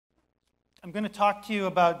I'm going to talk to you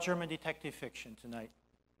about German detective fiction tonight,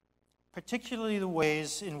 particularly the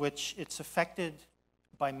ways in which it's affected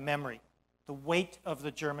by memory, the weight of the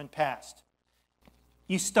German past.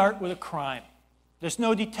 You start with a crime. There's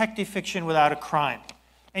no detective fiction without a crime.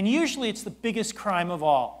 And usually it's the biggest crime of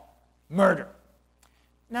all, murder.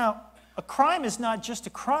 Now, a crime is not just a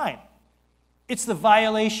crime. It's the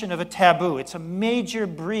violation of a taboo. It's a major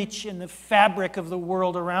breach in the fabric of the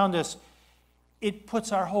world around us. It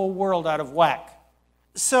puts our whole world out of whack.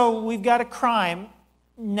 So we've got a crime.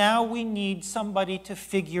 Now we need somebody to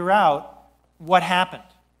figure out what happened.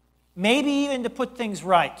 Maybe even to put things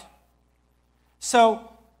right. So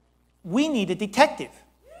we need a detective.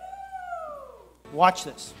 Watch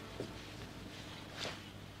this.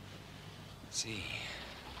 Sie.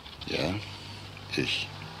 Ja, ich.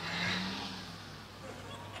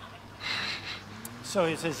 So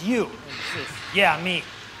he says, you. And he says, yeah, me.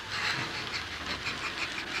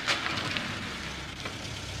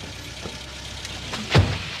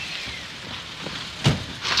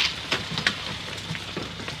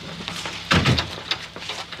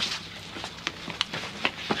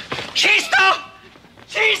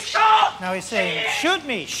 Now he's saying, shoot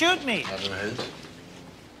me, shoot me. Hallo Held.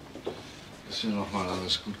 Ist hier nochmal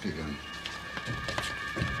alles gut gegangen?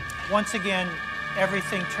 Once again,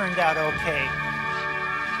 everything turned out okay.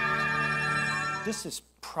 This is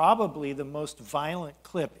probably the most violent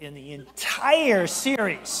clip in the entire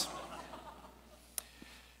series.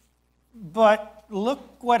 But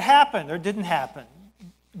look what happened, or didn't happen.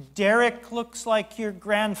 Derek looks like your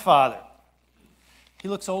grandfather. He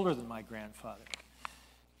looks older than my grandfather.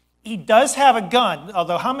 He does have a gun,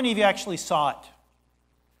 although how many of you actually saw it?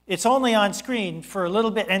 It's only on screen for a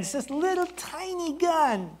little bit, and it's this little tiny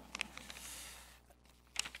gun.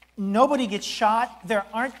 Nobody gets shot. There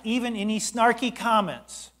aren't even any snarky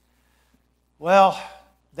comments. Well,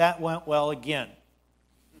 that went well again.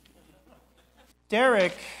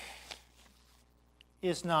 Derek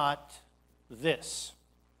is not this.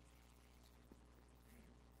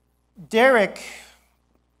 Derek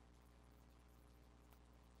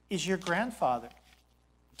is your grandfather.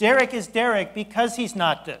 Derek is Derek because he's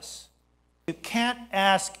not this. You can't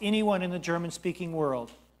ask anyone in the German-speaking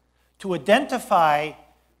world to identify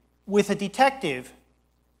with a detective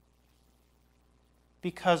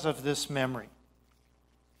because of this memory.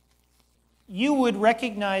 You would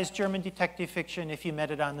recognize German detective fiction if you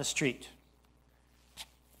met it on the street.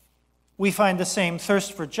 We find the same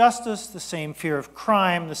thirst for justice, the same fear of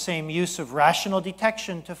crime, the same use of rational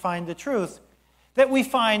detection to find the truth that we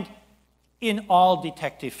find in all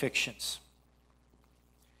detective fictions.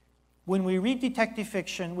 When we read detective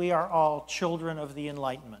fiction, we are all children of the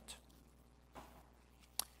Enlightenment.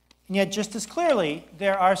 And yet, just as clearly,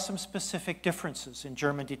 there are some specific differences in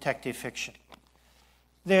German detective fiction.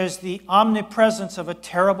 There's the omnipresence of a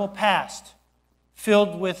terrible past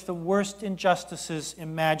filled with the worst injustices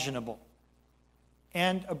imaginable,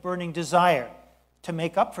 and a burning desire to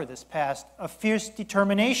make up for this past, a fierce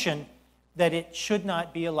determination that it should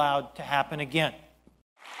not be allowed to happen again.